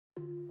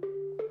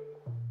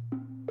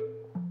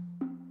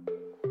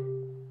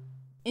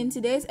In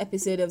today's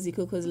episode of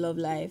Zikoko's Love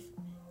Life,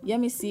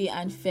 Yemisi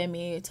and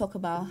Femi talk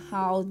about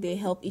how they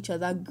help each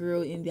other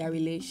grow in their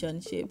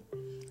relationship.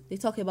 They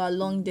talk about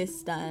long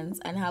distance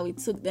and how it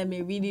took them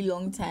a really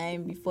long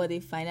time before they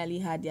finally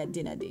had their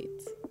dinner date.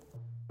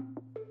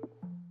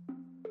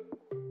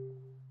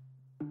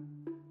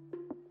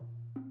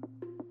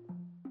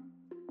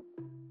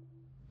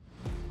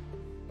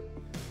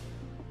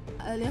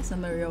 Earlier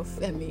summary of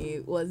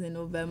Femi was in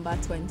November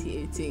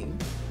 2018.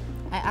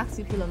 I asked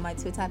people on my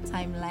Twitter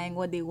timeline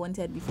what they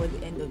wanted before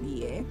the end of the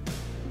year.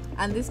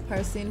 And this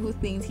person who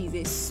thinks he's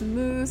a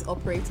smooth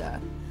operator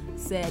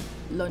said,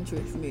 lunch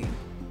with me.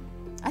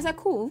 I said,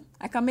 cool,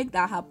 I can make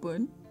that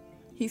happen.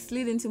 He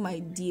slid into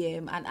my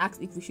DM and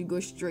asked if we should go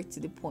straight to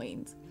the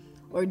point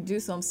or do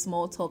some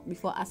small talk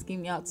before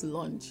asking me out to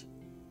lunch.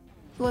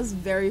 He was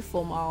very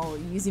formal,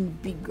 using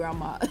big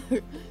grammar.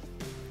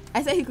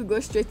 I said he could go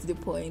straight to the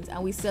point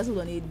and we settled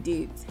on a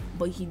date,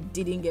 but he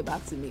didn't get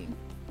back to me.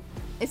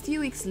 A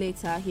few weeks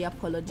later, he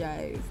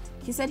apologized.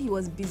 He said he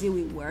was busy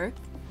with work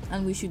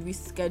and we should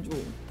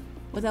reschedule,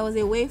 but I was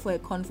away for a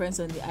conference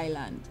on the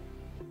island.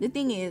 The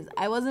thing is,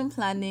 I wasn't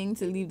planning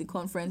to leave the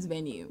conference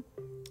venue,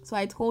 so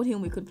I told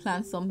him we could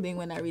plan something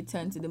when I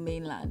returned to the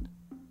mainland.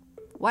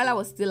 While I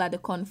was still at the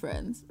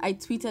conference, I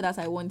tweeted that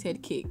I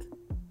wanted cake.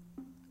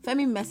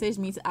 Femi messaged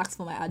me to ask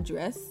for my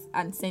address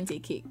and sent a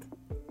cake.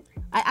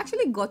 I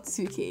actually got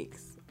 2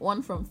 cakes,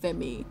 one from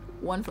Femi,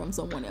 one from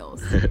someone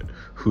else.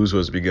 Whose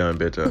was bigger and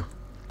better?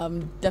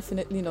 I'm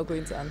definitely not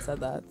going to answer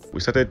that.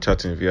 We started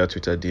chatting via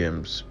Twitter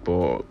DMs,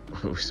 but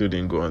we still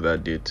didn't go on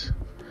that date.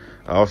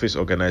 Our office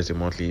organized the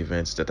monthly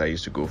events that I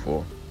used to go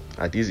for.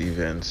 At these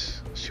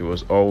events, she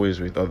was always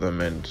with other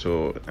men,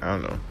 so I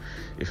don't know,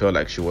 it felt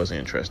like she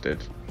wasn't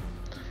interested.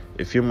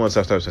 A few months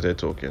after we started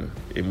talking,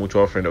 a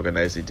mutual friend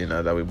organized a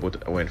dinner that we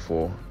both went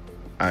for,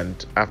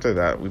 and after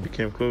that, we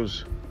became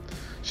close.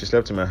 She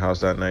slept in my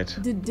house that night.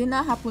 The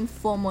dinner happened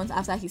 4 months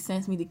after he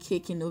sent me the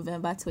cake in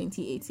November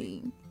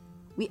 2018.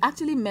 We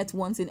actually met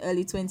once in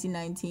early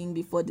 2019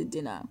 before the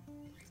dinner.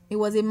 It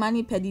was a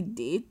mani-pedi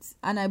date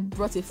and I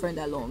brought a friend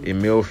along. A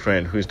male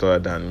friend who is taller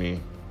than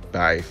me,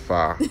 by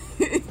far.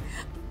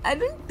 I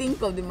don't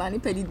think of the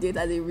mani-pedi date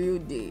as a real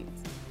date.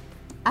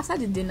 After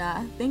the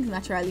dinner, things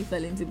naturally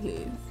fell into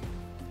place.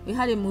 We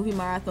had a movie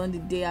marathon the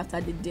day after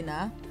the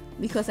dinner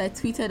because I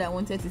tweeted I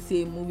wanted to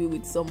see a movie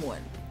with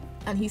someone,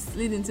 and he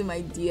slid into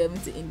my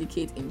DM to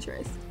indicate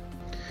interest.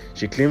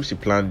 She claims she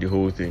planned the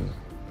whole thing,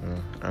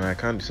 and I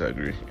can't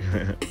disagree.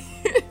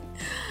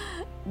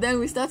 Then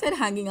we started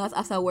hanging out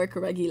after work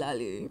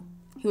regularly.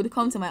 He would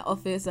come to my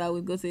office, so I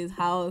would go to his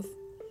house.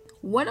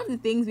 One of the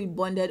things we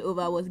bonded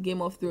over was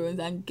Game of Thrones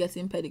and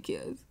getting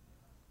pedicures.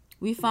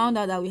 We found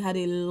out that we had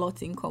a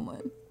lot in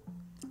common.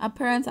 Our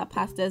parents are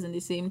pastors in the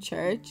same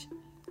church.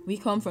 We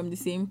come from the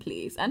same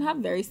place and have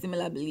very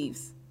similar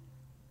beliefs.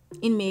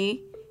 In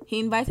May, he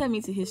invited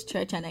me to his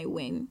church and I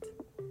went.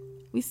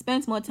 We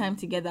spent more time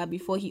together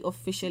before he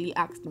officially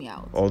asked me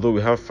out. Although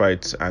we have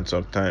fights and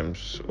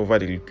sometimes over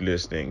the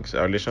littlest things,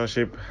 our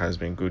relationship has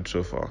been good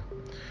so far.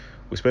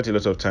 We spent a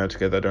lot of time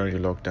together during the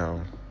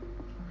lockdown.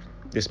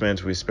 This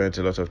meant we spent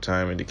a lot of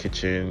time in the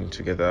kitchen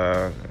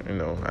together,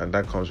 and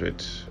that comes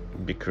with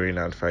bickering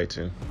and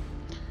fighting.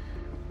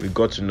 We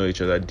got to know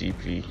each other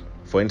deeply.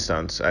 For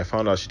instance, I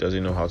found out she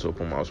doesn't know how to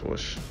open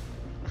mouthwash.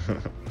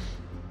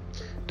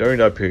 During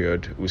that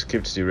period, we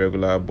skipped the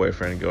regular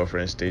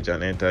boyfriend-girlfriend stage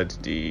and entered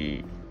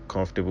the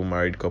comfortable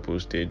married couple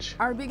stage.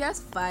 Our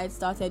biggest fight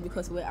started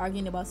because we were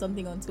arguing about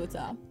something on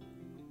Twitter.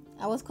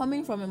 I was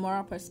coming from a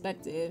moral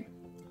perspective,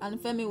 and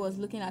Femi was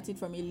looking at it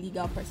from a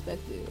legal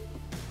perspective.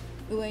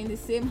 We were in the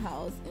same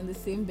house, in the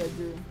same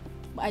bedroom,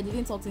 but I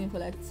didn't talk to him for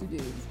like 2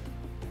 days.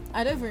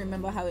 I don't even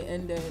remember how it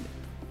ended.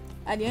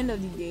 At the end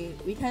of the day,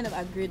 we kind of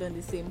agreed on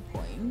the same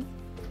point,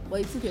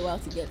 but it took a while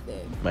to get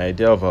there. My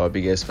idea of our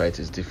biggest fight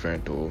is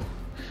different though.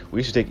 We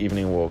used to take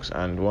evening walks,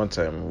 and one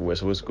time we were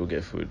supposed to go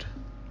get food.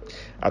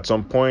 At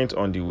some point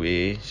on the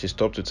way, she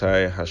stopped to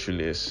tie her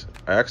shoelace.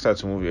 I asked her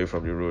to move away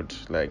from the road,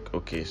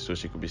 so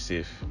she could be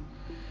safe.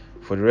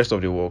 For the rest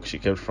of the walk, she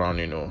kept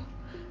frowning.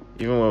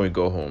 Even when we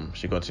got home,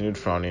 she continued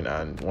frowning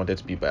and wanted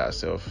to be by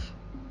herself.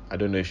 I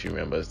don't know if she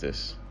remembers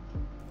this.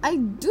 I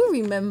do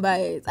remember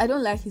it. I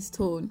don't like his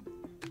tone.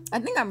 I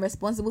think I'm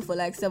responsible for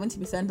like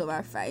 70% of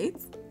our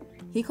fights.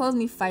 He calls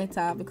me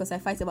fighter because I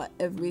fight about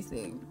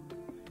everything.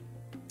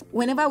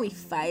 Whenever we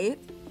fight,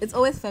 it's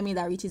always Femi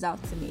that reaches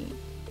out to me.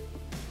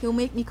 He'll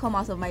make me come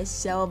out of my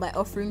shell by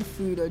offering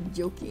food or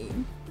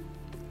joking.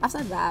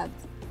 After that,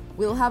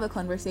 we'll have a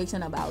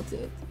conversation about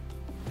it.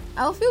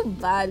 I'll feel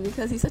bad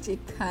because he's such a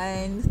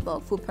kind,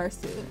 thoughtful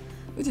person,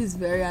 which is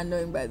very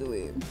annoying, by the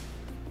way.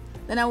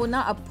 Then I will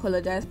now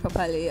apologize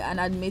properly and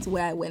admit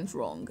where I went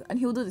wrong, and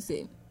he'll do the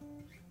same.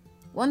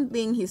 One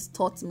thing he's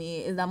taught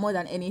me is that more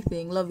than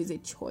anything, love is a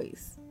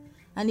choice.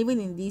 And even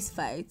in these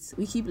fights,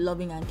 we keep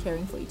loving and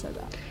caring for each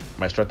other.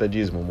 My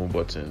strategy is Momo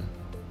button.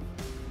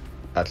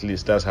 At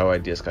least that's how I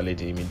de-escalate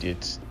the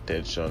immediate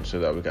tension so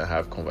that we can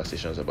have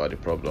conversations about the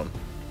problem.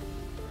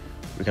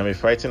 We can be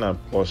fighting and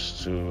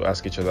pause to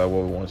ask each other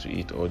what we want to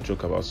eat or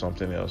joke about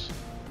something else.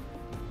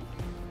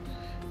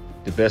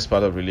 The best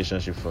part of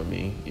relationship for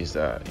me is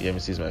that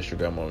Yemisi is my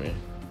sugar mommy.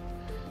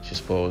 She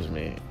spoils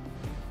me,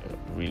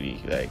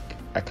 really. Like,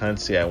 I can't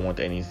say I want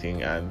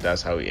anything and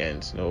that's how it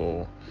ends.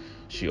 No,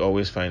 she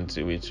always finds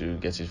a way to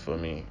get it for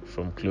me,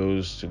 from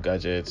clothes to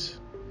gadgets.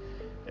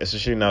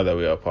 Especially now that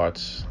we are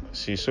apart,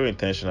 she's so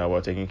intentional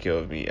about taking care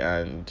of me,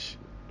 and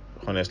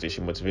honestly,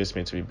 she motivates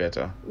me to be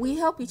better. We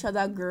help each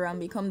other grow and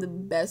become the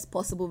best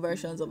possible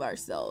versions of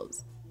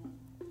ourselves.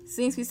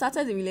 Since we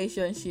started the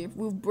relationship,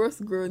 we've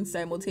both grown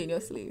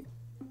simultaneously.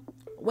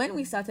 When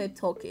we started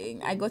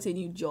talking, I got a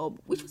new job,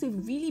 which was a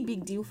really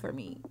big deal for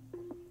me.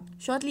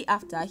 Shortly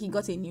after, he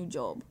got a new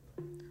job.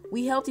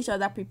 We helped each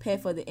other prepare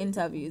for the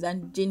interviews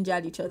and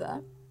gingered each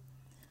other.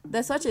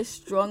 There's such a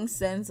strong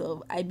sense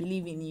of I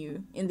believe in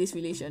you in this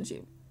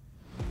relationship.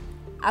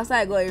 After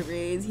I got a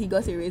raise, he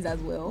got a raise as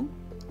well.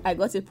 I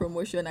got a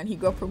promotion and he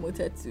got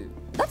promoted too.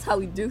 That's how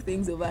we do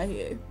things over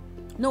here.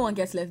 No one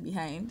gets left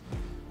behind.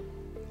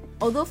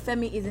 Although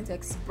Femi isn't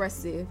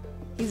expressive,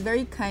 he's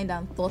very kind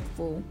and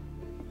thoughtful.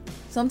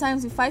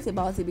 Sometimes we fight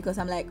about it because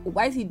I'm like,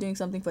 why is he doing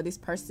something for this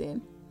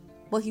person?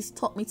 But he's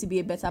taught me to be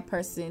a better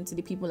person to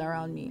the people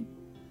around me.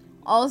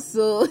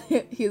 Also,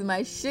 he's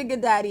my sugar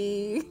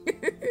daddy.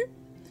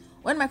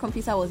 When my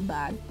computer was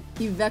bad,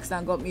 he vexed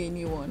and got me a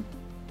new one.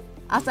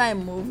 After I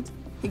moved,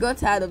 he got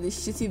tired of the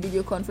shitty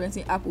video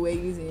conferencing app we were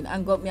using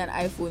and got me an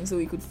iPhone so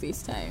we could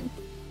FaceTime.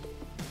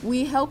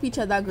 We help each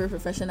other grow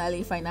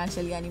professionally,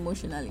 financially, and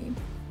emotionally.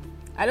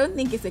 I don't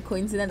think it's a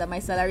coincidence that my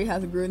salary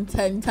has grown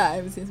 10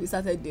 times since we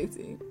started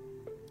dating.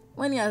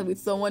 When you're with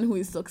someone who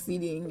is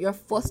succeeding, you're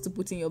forced to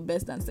put in your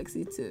best and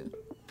succeed too.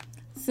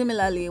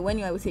 Similarly, when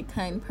you're with a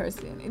kind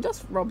person, it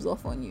just rubs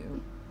off on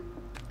you.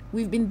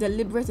 We've been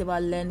deliberate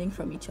about learning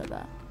from each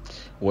other.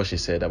 What she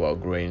said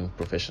about growing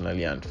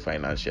professionally and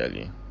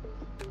financially.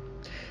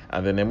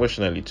 And then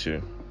emotionally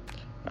too.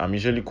 I'm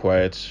usually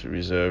quiet,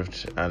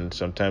 reserved, and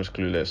sometimes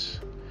clueless.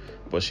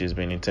 But she's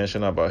been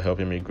intentional about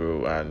helping me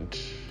grow, and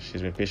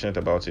she's been patient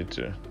about it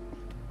too.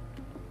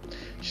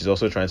 She's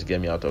also trying to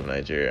get me out of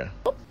Nigeria.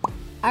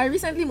 I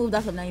recently moved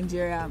out of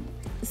Nigeria.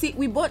 See,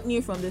 we both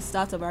knew from the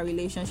start of our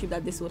relationship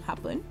that this would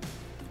happen.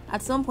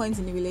 At some point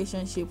in the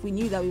relationship, we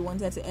knew that we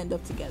wanted to end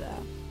up together.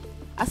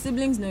 Our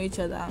siblings know each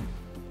other.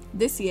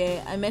 This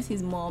year, I met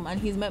his mom and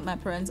he's met my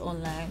parents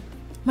online.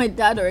 My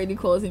dad already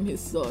calls him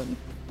his son.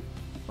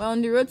 We're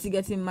on the road to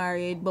getting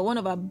married, but one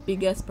of our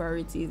biggest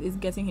priorities is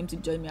getting him to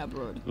join me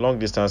abroad. Long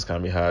distance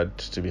can be hard,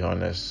 to be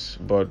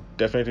honest, but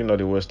definitely not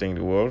the worst thing in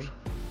the world.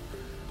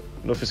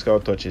 No physical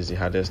touch is the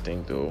hardest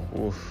thing though.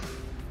 Oof.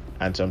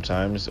 And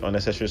sometimes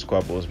unnecessary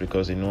squabbles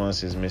because the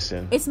nuance is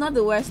missing. It's not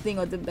the worst thing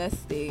or the best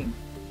thing.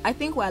 I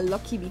think we're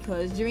lucky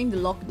because during the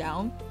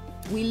lockdown,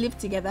 we lived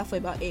together for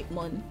about 8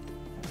 months.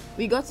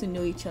 We got to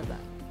know each other.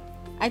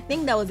 I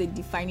think that was a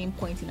defining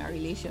point in our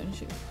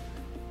relationship.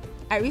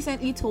 I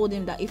recently told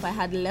him that if I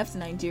had left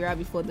Nigeria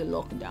before the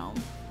lockdown,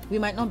 we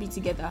might not be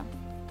together.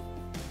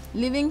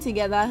 Living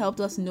together helped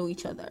us know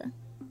each other.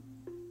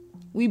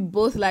 We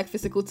both like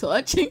physical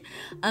touch,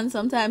 and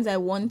sometimes I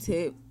want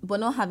it,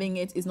 but not having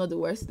it is not the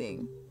worst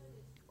thing.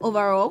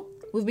 Overall,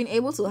 we've been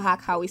able to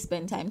hack how we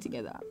spend time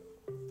together.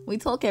 We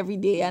talk every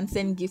day and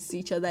send gifts to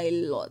each other a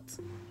lot.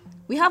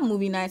 We have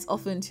movie nights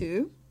often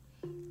too.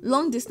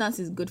 Long distance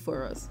is good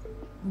for us,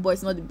 but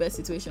it's not the best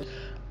situation.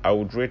 I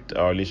would rate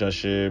our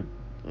relationship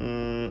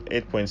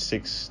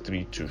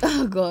 8.632.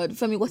 Oh God,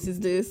 Femi, what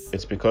is this?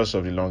 It's because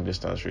of the long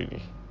distance,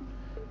 really.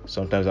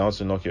 Sometimes I want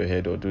to knock your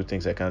head or do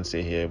things I can't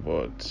say here,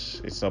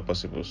 but it's not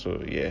possible, so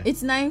yeah.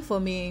 It's 9 for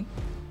me.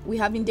 We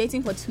have been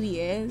dating for 2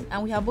 years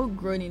and we have both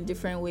grown in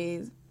different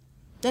ways.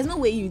 There's no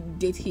way you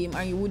date him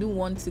and you wouldn't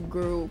want to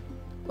grow,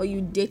 or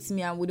you date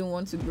me and wouldn't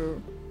want to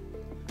grow.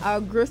 Our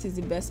growth is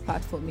the best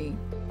part for me.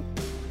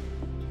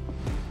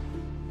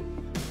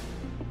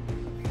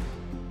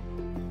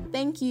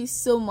 Thank you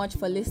so much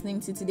for listening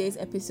to today's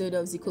episode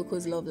of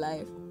Zikoko's Love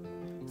Life.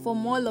 For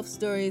more love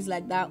stories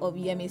like that of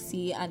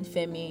Yemisi and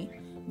Femi,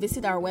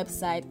 visit our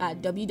website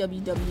at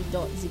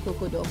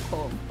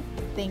www.zikoko.com.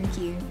 Thank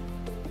you.